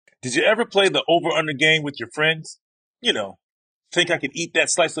Did you ever play the over-under game with your friends? You know, think I could eat that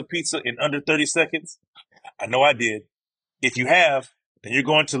slice of pizza in under 30 seconds? I know I did. If you have, then you're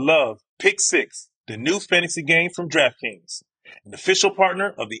going to love Pick Six, the new fantasy game from DraftKings, an official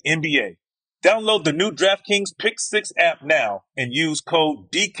partner of the NBA. Download the new DraftKings Pick Six app now and use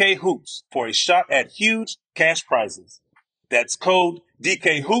code DKHOOPS for a shot at huge cash prizes. That's code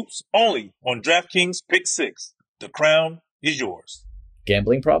DKHOOPS only on DraftKings Pick Six. The crown is yours.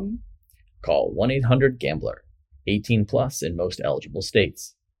 Gambling problem? Call 1-800-GAMBLER. 18 plus in most eligible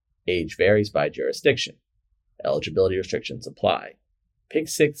states. Age varies by jurisdiction. Eligibility restrictions apply. Pick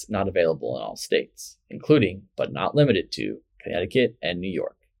Six not available in all states, including, but not limited to, Connecticut and New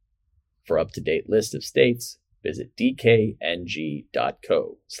York. For up-to-date list of states, visit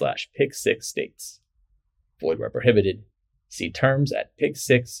dkng.co/pick6states. Void where prohibited. See terms at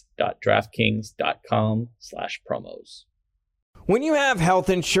pick6.draftkings.com/promos. When you have health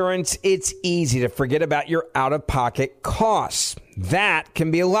insurance, it's easy to forget about your out-of-pocket costs. That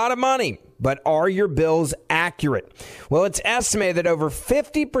can be a lot of money, but are your bills accurate? Well, it's estimated that over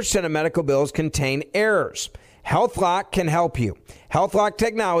 50% of medical bills contain errors. HealthLock can help you. HealthLock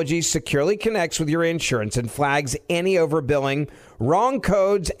technology securely connects with your insurance and flags any overbilling, wrong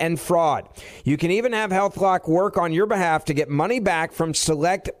codes, and fraud. You can even have HealthLock work on your behalf to get money back from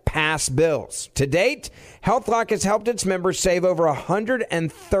select past bills. To date, HealthLock has helped its members save over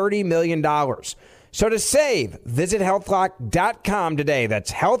 $130 million. So to save, visit healthlock.com today.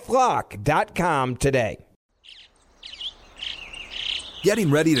 That's healthlock.com today. Getting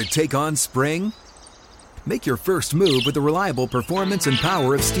ready to take on spring? Make your first move with the reliable performance and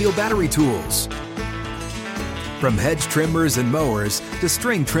power of Steel battery tools. From hedge trimmers and mowers to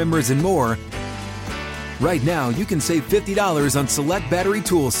string trimmers and more, right now you can save $50 on select battery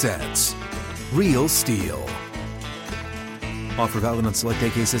tool sets. Real Steel. Offer valid on select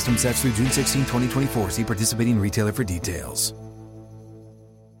AK system sets through June 16, 2024. See participating retailer for details.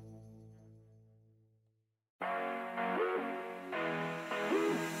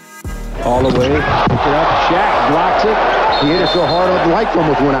 All the way, pick it up, Shaq blocks it. He hit it so hard, the lights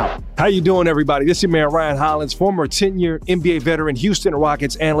almost went out. How you doing, everybody? This is your man, Ryan Hollins, former 10-year NBA veteran, Houston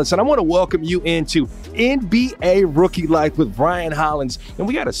Rockets analyst, and I want to welcome you into NBA Rookie Life with Ryan Hollins. And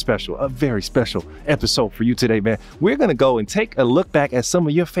we got a very special episode for you today, man. We're going to go and take a look back at some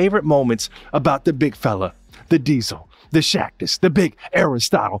of your favorite moments about the big fella, the Diesel, the Shaqness, the big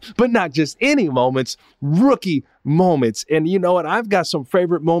Aristotle, but not just any moments, rookie moments. And you know what? I've got some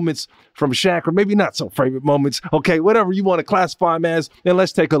favorite moments from Shaq, or maybe not so favorite moments. Okay, whatever you want to classify them as, and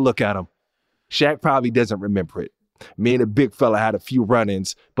let's take a look at them. Shaq probably doesn't remember it. Me and the big fella had a few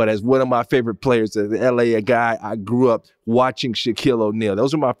run-ins, but as one of my favorite players, as an LA guy, I grew up watching Shaquille O'Neal.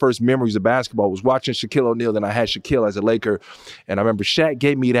 Those are my first memories of basketball, was watching Shaquille O'Neal. Then I had Shaquille as a Laker, and I remember Shaq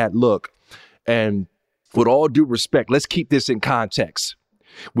gave me that look. And with all due respect, let's keep this in context.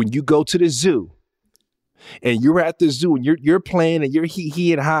 When you go to the zoo and you're at the zoo and you're playing and you're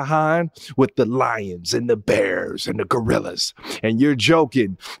he and ha with the lions and the bears and the gorillas, and you're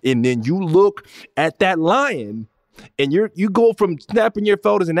joking, and then you look at that lion and you go from snapping your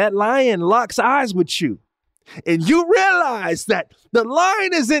photos and that lion locks eyes with you, and you realize that the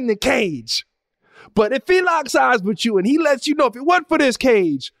lion is in the cage, but if he locks eyes with you and he lets you know, if it wasn't for this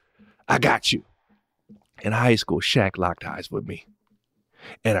cage, I got you. In high school, Shaq locked eyes with me.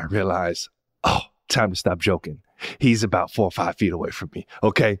 And I realized, time to stop joking. He's about 4 or 5 feet away from me,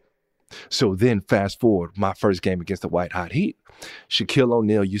 okay? So then fast forward, my first game against the White Hot Heat, Shaquille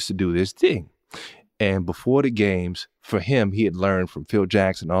O'Neal used to do this thing. And before the games, for him, he had learned from Phil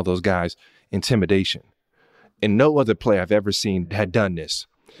Jackson and all those guys, intimidation. And no other player I've ever seen had done this.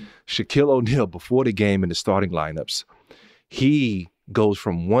 Shaquille O'Neal, before the game in the starting lineups, he goes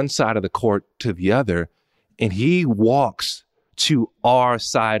from one side of the court to the other, and he walks to our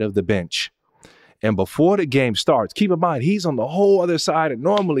side of the bench. And before the game starts, keep in mind, he's on the whole other side, and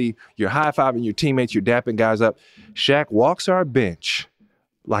normally you're high-fiving your teammates, you're dapping guys up. Shaq walks our bench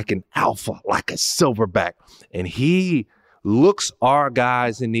like an alpha, like a silverback, and he looks our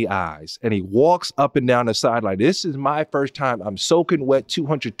guys in the eyes, and he walks up and down the sideline. This is my first time. I'm soaking wet,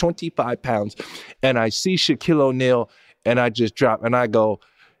 225 pounds, and I see Shaquille O'Neal, and I just drop, and I go,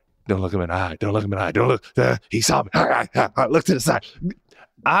 don't look him in the eye. Don't look him in the eye. Don't look. He saw me. I look to the side.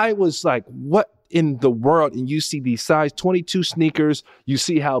 I was like, what in the world? And you see these size 22 sneakers. You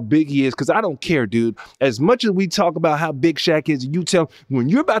see how big he is. Because I don't care, dude. As much as we talk about how big Shaq is, you tell when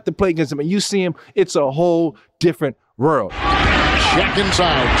you're about to play against him and you see him, it's a whole different world. Shaq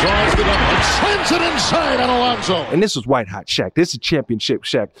inside, draws the double, and sends it inside on Alonzo. And this was White Hot Shaq. This is championship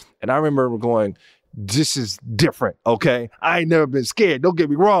Shaq. And I remember going, this is different, okay? I ain't never been scared. Don't get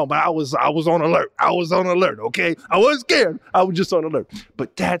me wrong, but I was on alert. I was on alert, okay? I wasn't scared. I was just on alert.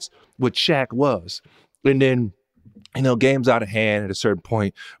 But that's what Shaq was. And then, game's out of hand. At a certain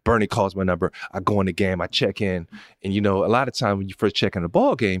point, Bernie calls my number. I go in the game. I check in. And, a lot of times when you first check in a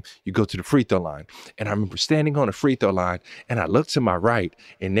ball game, you go to the free throw line. And I remember standing on the free throw line, and I looked to my right,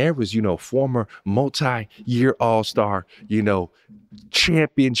 and there was, former multi-year all-star,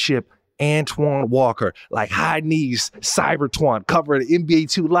 championship Antoine Walker, like high knees, Cyber Twan, cover of NBA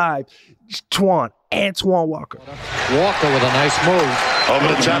 2 Live, Antoine Walker. Walker with a nice move. Over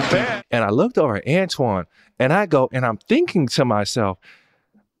the top pass. And I looked over at Antoine, and I'm thinking to myself,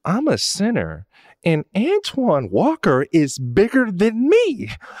 I'm a center, and Antoine Walker is bigger than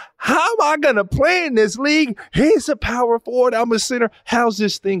me. How am I going to play in this league? He's a power forward. I'm a center. How's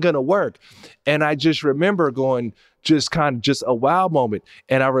this thing going to work? And I just remember going, just a wow moment.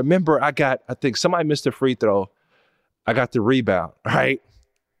 And I remember I think somebody missed a free throw. I got the rebound, right?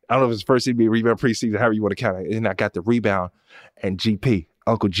 I don't know if it's first NBA rebound preseason, however you want to count it. And I got the rebound, and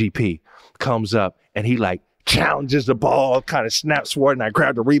Uncle GP comes up, and he like challenges the ball, kind of snaps for it, and I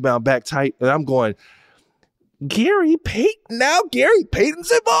grab the rebound back tight. And I'm going, Gary Payton? Now Gary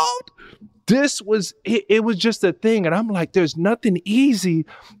Payton's involved? It was just a thing. And I'm like, there's nothing easy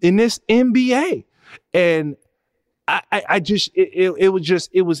in this NBA. And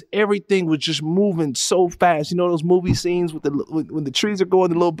everything was just moving so fast. Those movie scenes when the trees are going,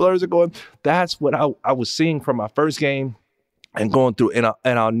 the little blurs are going. That's what I was seeing from my first game and going through, and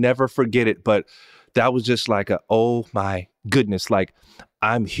I'll never forget it. But that was just like oh my goodness, like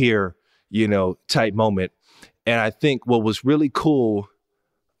I'm here, type moment. And I think what was really cool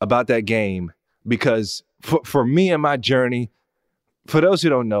about that game, because for me and my journey, for those who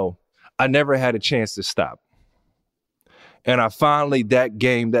don't know, I never had a chance to stop. And I finally, that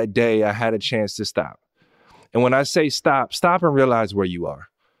day, I had a chance to stop. And when I say stop and realize where you are.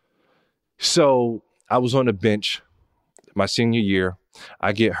 So I was on the bench my senior year.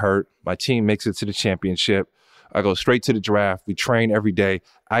 I get hurt. My team makes it to the championship. I go straight to the draft. We train every day.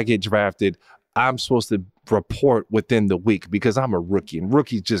 I get drafted. I'm supposed to report within the week because I'm a rookie, and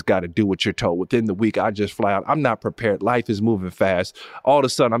rookies just got to do what you're told. Within the week, I just fly out. I'm not prepared. Life is moving fast. All of a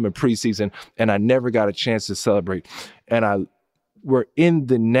sudden, I'm in preseason, and I never got a chance to celebrate. And we're in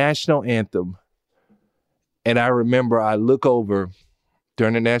the national anthem, and I remember I look over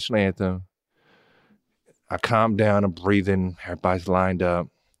during the national anthem. I calm down. I'm breathing. Everybody's lined up,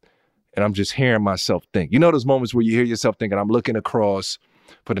 and I'm just hearing myself think. Those moments where you hear yourself thinking. I'm looking across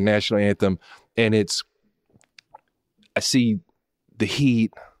for the national anthem, and I see the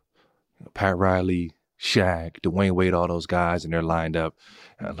Heat, Pat Riley, Shaq, Dwayne Wade, all those guys, and they're lined up.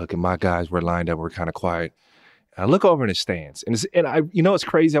 And I look at my guys, we're lined up, we're kind of quiet. And I look over in the stands, and it's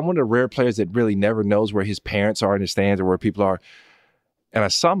crazy. I'm one of the rare players that really never knows where his parents are in the stands or where people are. And I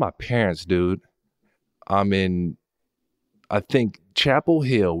saw my parents, dude. I'm in, I think, Chapel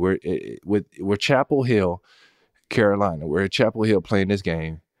Hill. We're Chapel Hill, Carolina. We're at Chapel Hill playing this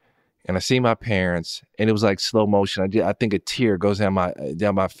game. And I see my parents, and it was like slow motion. I think a tear goes down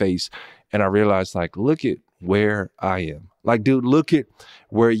my face, and I realized, like, look at where I am. Like, dude, look at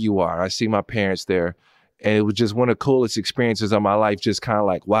where you are. I see my parents there, and it was just one of the coolest experiences of my life. Just kind of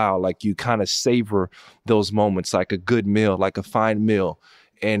like, wow, like you kind of savor those moments, like a good meal, like a fine meal.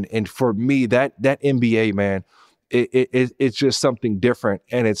 And for me, that NBA, man, it's just something different.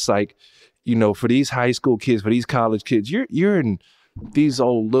 And it's like, for these high school kids, for these college kids, you're in these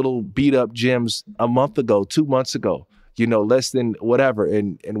old little beat up gyms a month ago, 2 months ago, less than whatever.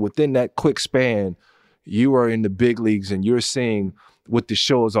 And within that quick span, you are in the big leagues and you're seeing what the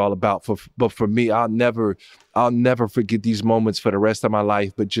show is all about. But for me, I'll never forget these moments for the rest of my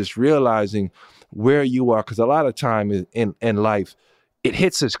life, but just realizing where you are. Because a lot of time in life, it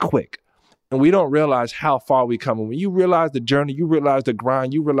hits us quick. And we don't realize how far we come. And when you realize the journey, you realize the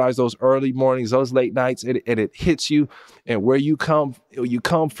grind, you realize those early mornings, those late nights, and it hits you and where you come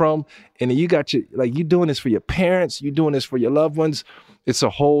from. And then you got you're doing this for your parents, you're doing this for your loved ones. It's a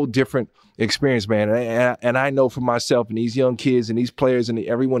whole different experience, man. And I know for myself and these young kids and these players and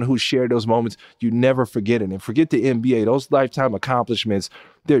everyone who shared those moments, you never forget it. And forget the NBA, those lifetime accomplishments,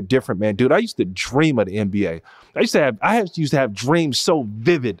 they're different, man. Dude, I used to dream of the NBA. I used to have dreams so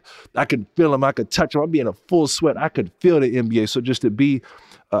vivid. I could feel them. I could touch them. I'd be in a full sweat. I could feel the NBA. So just to be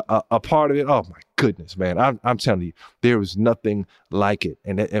a part of it, oh my goodness, man. I'm telling you, there was nothing like it.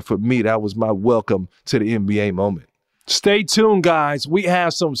 And for me, that was my welcome to the NBA moment. Stay tuned, guys. We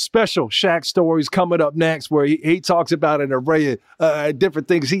have some special Shaq stories coming up next where he talks about an array of different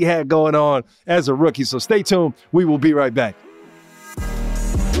things he had going on as a rookie. So stay tuned. We will be right back.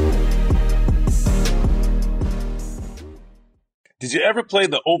 Did you ever play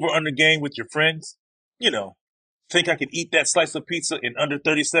the over-under game with your friends? Think I could eat that slice of pizza in under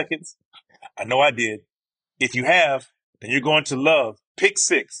 30 seconds? I know I did. If you have, then you're going to love Pick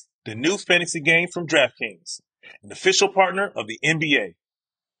Six, the new fantasy game from DraftKings, an official partner of the NBA.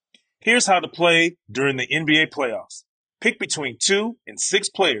 Here's how to play during the NBA playoffs. Pick between 2 and 6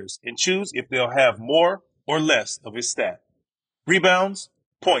 players and choose if they'll have more or less of his stat. Rebounds,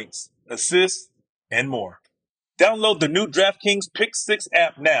 points, assists, and more. Download the new DraftKings Pick 6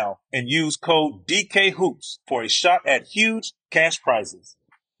 app now and use code DKHOOPS for a shot at huge cash prizes.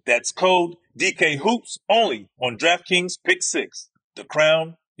 That's code DKHOOPS only on DraftKings Pick 6. The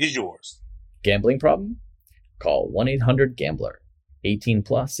crown is yours. Gambling problem? Call 1-800-GAMBLER. 18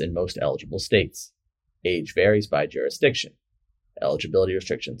 plus in most eligible states. Age varies by jurisdiction. Eligibility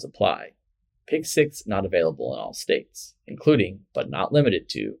restrictions apply. Pick 6 not available in all states, including, but not limited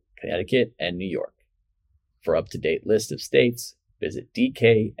to, Connecticut and New York. For up-to-date list of states, visit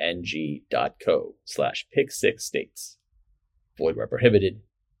dkng.co/pick6states. Void where prohibited.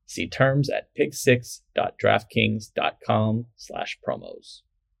 See terms at pick6.draftkings.com/promos.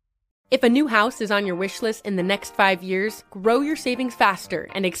 If a new house is on your wish list in the next 5 years, grow your savings faster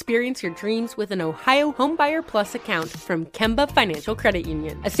and experience your dreams with an Ohio Homebuyer Plus account from Kemba Financial Credit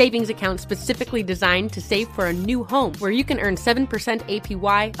Union. A savings account specifically designed to save for a new home, where you can earn 7%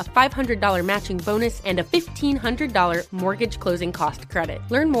 APY, a $500 matching bonus, and a $1,500 mortgage closing cost credit.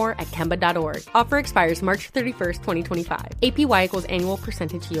 Learn more at Kemba.org. Offer expires March 31st, 2025. APY equals annual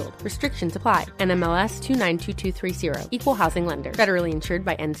percentage yield. Restrictions apply. NMLS 292230. Equal housing lender. Federally insured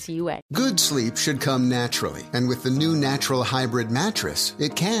by NCUA. Good sleep should come naturally, and with the new Natural Hybrid mattress,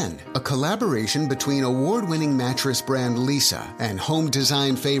 it can. A collaboration between award-winning mattress brand Leesa and home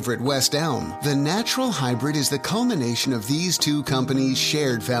design favorite West Elm, the Natural Hybrid is the culmination of these two companies'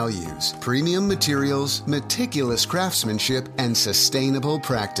 shared values: premium materials, meticulous craftsmanship, and sustainable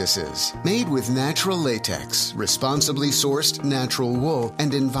practices. Made with natural latex, responsibly sourced natural wool,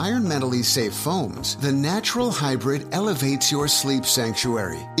 and environmentally safe foams, the Natural Hybrid elevates your sleep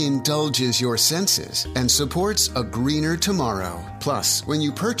sanctuary, indulges your senses, and supports a greener tomorrow. Plus, when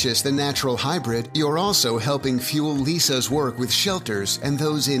you purchase the Natural Hybrid, you're also helping fuel Leesa's work with shelters and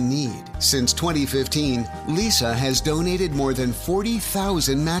those in need. Since 2015, Leesa has donated more than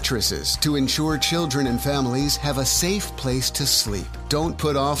 40,000 mattresses to ensure children and families have a safe place to sleep. Don't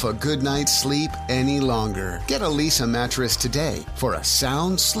put off a good night's sleep any longer. Get a Leesa mattress today for a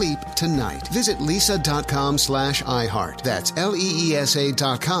sound sleep tonight. Visit leesa.com/iHeart. That's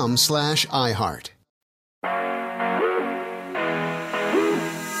LEESA.com/iHeart.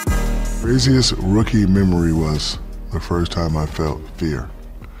 Craziest rookie memory was the first time I felt fear.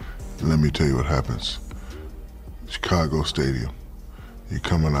 And let me tell you what happens. Chicago Stadium. You're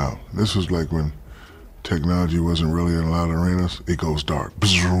coming out. This was like when technology wasn't really in a lot of arenas. It goes dark.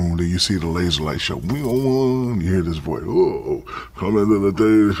 Then you see the laser light show. You hear this voice. Oh, coming to the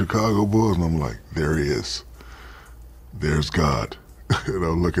day of the Chicago Bulls. And I'm like, there he is. There's God. And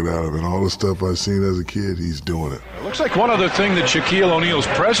I'm looking at him, and all the stuff I've seen as a kid, he's doing it. It looks like one other thing that Shaquille O'Neal's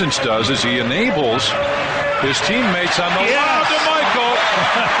presence does is he enables his teammates on the lob to Michael.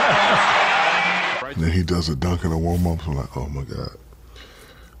 And then he does a dunk in a warm-up. I'm like, oh, my God.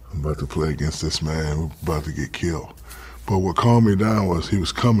 I'm about to play against this man. We're about to get killed. But what calmed me down was he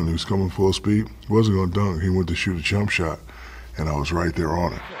was coming. He was coming full speed. He wasn't going to dunk. He went to shoot a jump shot, and I was right there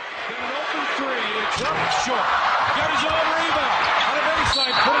on it. An open three. It's up short. Got his own rebound. On a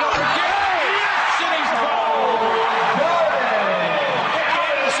baseline. Put it up again. Yes! And he's fouled.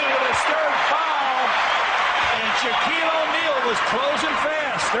 Anderson with his third foul. And Shaquille O'Neal was closing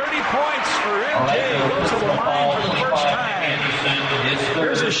fast. 30 points for MJ. Goes to the line for the first time.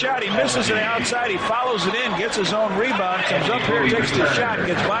 Here's a shot. He misses it outside. He follows it in, gets his own rebound, comes up here, takes the shot,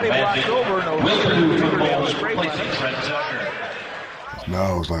 gets body blocked over, and O'Neal fingernail scrape on it. Now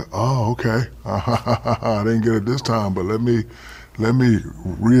I was like, oh, okay. I didn't get it this time, but let me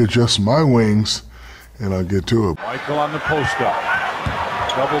readjust my wings, and I'll get to it. Michael on the post-up.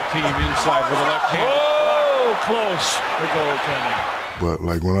 Double team inside with a left hand. Oh, close. The goaltending. But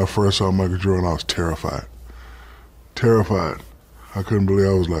like when I first saw Michael Jordan, I was terrified. Terrified. I couldn't believe.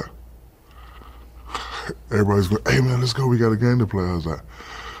 I was like, everybody's going, hey man, let's go. We got a game to play. I was like,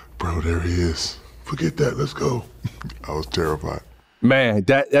 bro, there he is. Forget that. Let's go. I was terrified. Man,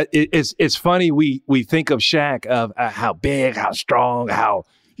 it's funny. We think of Shaq of how big, how strong, how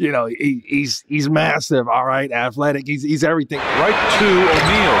he's massive. All right, athletic. He's everything. Right to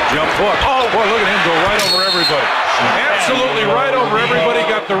O'Neal, jump hook. Oh boy, look at him go right over everybody. Absolutely right over everybody.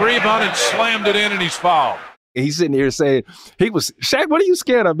 Got the rebound and slammed it in, and he's fouled. He's sitting here saying, Shaq, what are you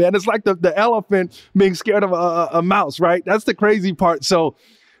scared of, man? It's like the elephant being scared of a mouse, right? That's the crazy part. So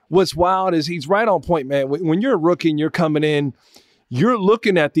what's wild is he's right on point, man. When you're a rookie and you're coming in, you're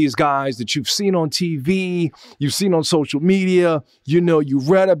looking at these guys that you've seen on TV, you've seen on social media, you've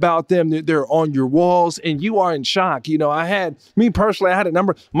read about them, they're on your walls, and you are in shock. I had a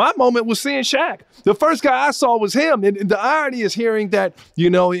number. My moment was seeing Shaq. The first guy I saw was him. And the irony is hearing that,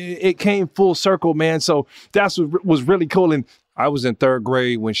 it came full circle, man. So that's what was really cool. And I was in third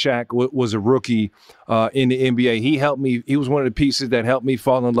grade when Shaq was a rookie in the NBA. He helped me. He was one of the pieces that helped me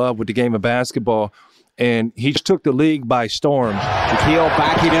fall in love with the game of basketball. And he took the league by storm. Shaquille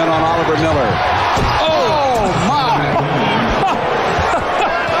backing in on Oliver Miller. Oh, my!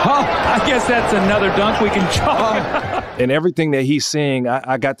 I guess that's another dunk we can chalk. And everything that he's saying,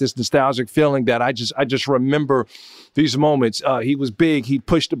 I got this nostalgic feeling that I just remember these moments. He was big. He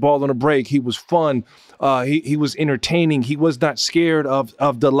pushed the ball on a break. He was fun. He was entertaining. He was not scared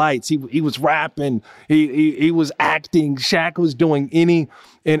of the lights. He was rapping. He was acting. Shaq was doing any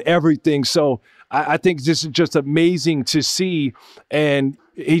and everything. So I think this is just amazing to see, and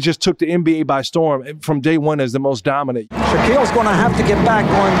he just took the NBA by storm from day one as the most dominant. Shaquille's going to have to get back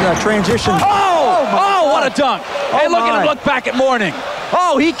on transition. Oh, what a dunk. Hey, look at him look back at Mourning.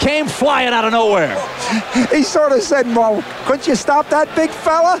 Oh, he came flying out of nowhere. He sort of said, well, couldn't you stop that big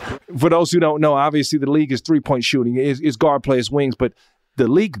fella? For those who don't know, obviously the league is three-point shooting. It's guard play, it's wings, but the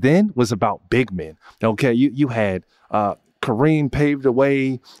league then was about big men. Okay, you had Kareem paved the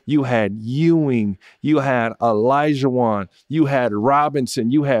way. You had Ewing. You had Olajuwon. You had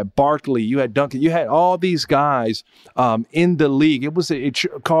Robinson. You had Barkley. You had Duncan. You had all these guys in the league. It was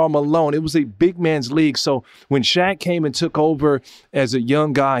Karl Malone. It was a big man's league. So when Shaq came and took over as a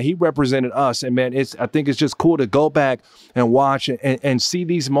young guy, he represented us. And, man, I think it's just cool to go back and watch and see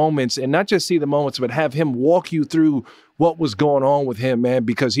these moments, and not just see the moments, but have him walk you through what was going on with him, man,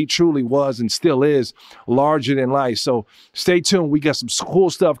 because he truly was and still is larger than life. So stay tuned. We got some cool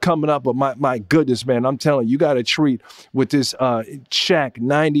stuff coming up, but my goodness, man, I'm telling you, you got a treat with this Shaq,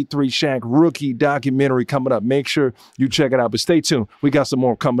 93 Shaq rookie documentary coming up. Make sure you check it out, but stay tuned. We got some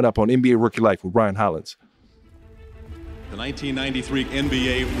more coming up on NBA Rookie Life with Ryan Hollins. The 1993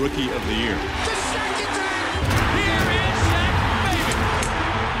 NBA Rookie of the Year.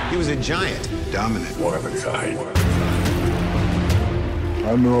 He was a giant. Dominant. One of a kind.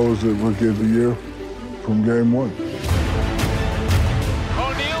 I knew I was the Rookie of the Year from game one.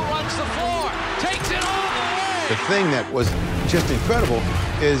 O'Neal runs the floor, takes it all the way. The thing that was just incredible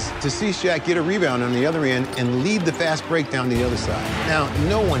is to see Shaq get a rebound on the other end and lead the fast break down the other side. Now,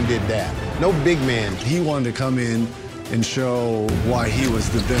 no one did that. No big man. He wanted to come in and show why he was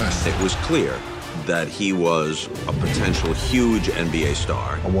the best. It was clear that he was a potential huge NBA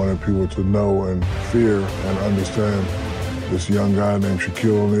star. I wanted people to know and fear and understand this young guy named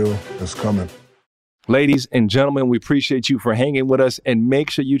Shaquille O'Neal is coming. Ladies and gentlemen, we appreciate you for hanging with us, and make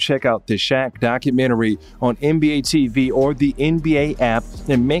sure you check out the Shaq documentary on NBA TV or the NBA app,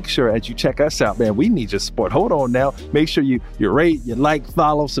 and make sure as you check us out, man, we need your support. Hold on now. Make sure you rate, you like,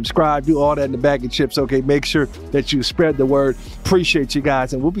 follow, subscribe, do all that in the bag of chips, okay? Make sure that you spread the word. Appreciate you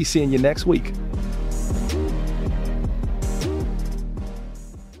guys, and we'll be seeing you next week.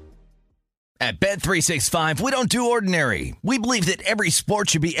 At Bet365, we don't do ordinary. We believe that every sport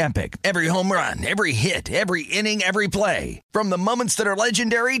should be epic. Every home run, every hit, every inning, every play. From the moments that are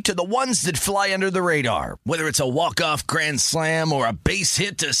legendary to the ones that fly under the radar. Whether it's a walk-off grand slam or a base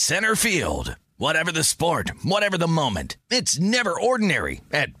hit to center field. Whatever the sport, whatever the moment. It's never ordinary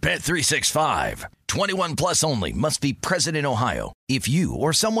at Bet365. 21 plus only. Must be present in Ohio. If you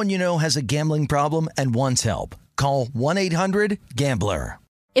or someone you know has a gambling problem and wants help, call 1-800-GAMBLER.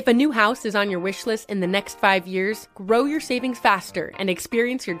 If a new house is on your wish list in the next 5 years, grow your savings faster and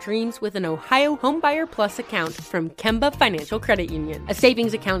experience your dreams with an Ohio Homebuyer Plus account from Kemba Financial Credit Union. A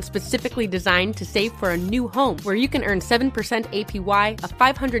savings account specifically designed to save for a new home where you can earn 7% APY,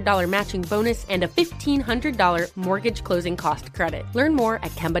 a $500 matching bonus, and a $1,500 mortgage closing cost credit. Learn more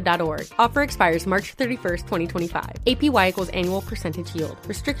at Kemba.org. Offer expires March 31st, 2025. APY equals annual percentage yield.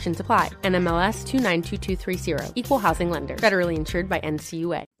 Restrictions apply. NMLS 292230. Equal housing lender. Federally insured by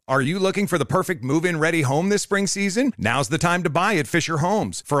NCUA. Are you looking for the perfect move-in ready home this spring season? Now's the time to buy at Fisher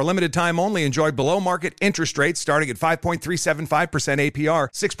Homes. For a limited time only, enjoy below-market interest rates starting at 5.375% APR,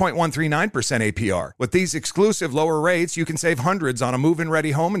 6.139% APR. With these exclusive lower rates, you can save hundreds on a move-in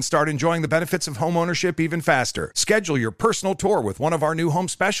ready home and start enjoying the benefits of homeownership even faster. Schedule your personal tour with one of our new home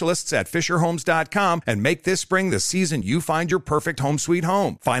specialists at FisherHomes.com and make this spring the season you find your perfect home sweet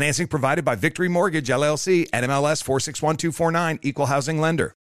home. Financing provided by Victory Mortgage, LLC, NMLS 461249, Equal Housing Lender.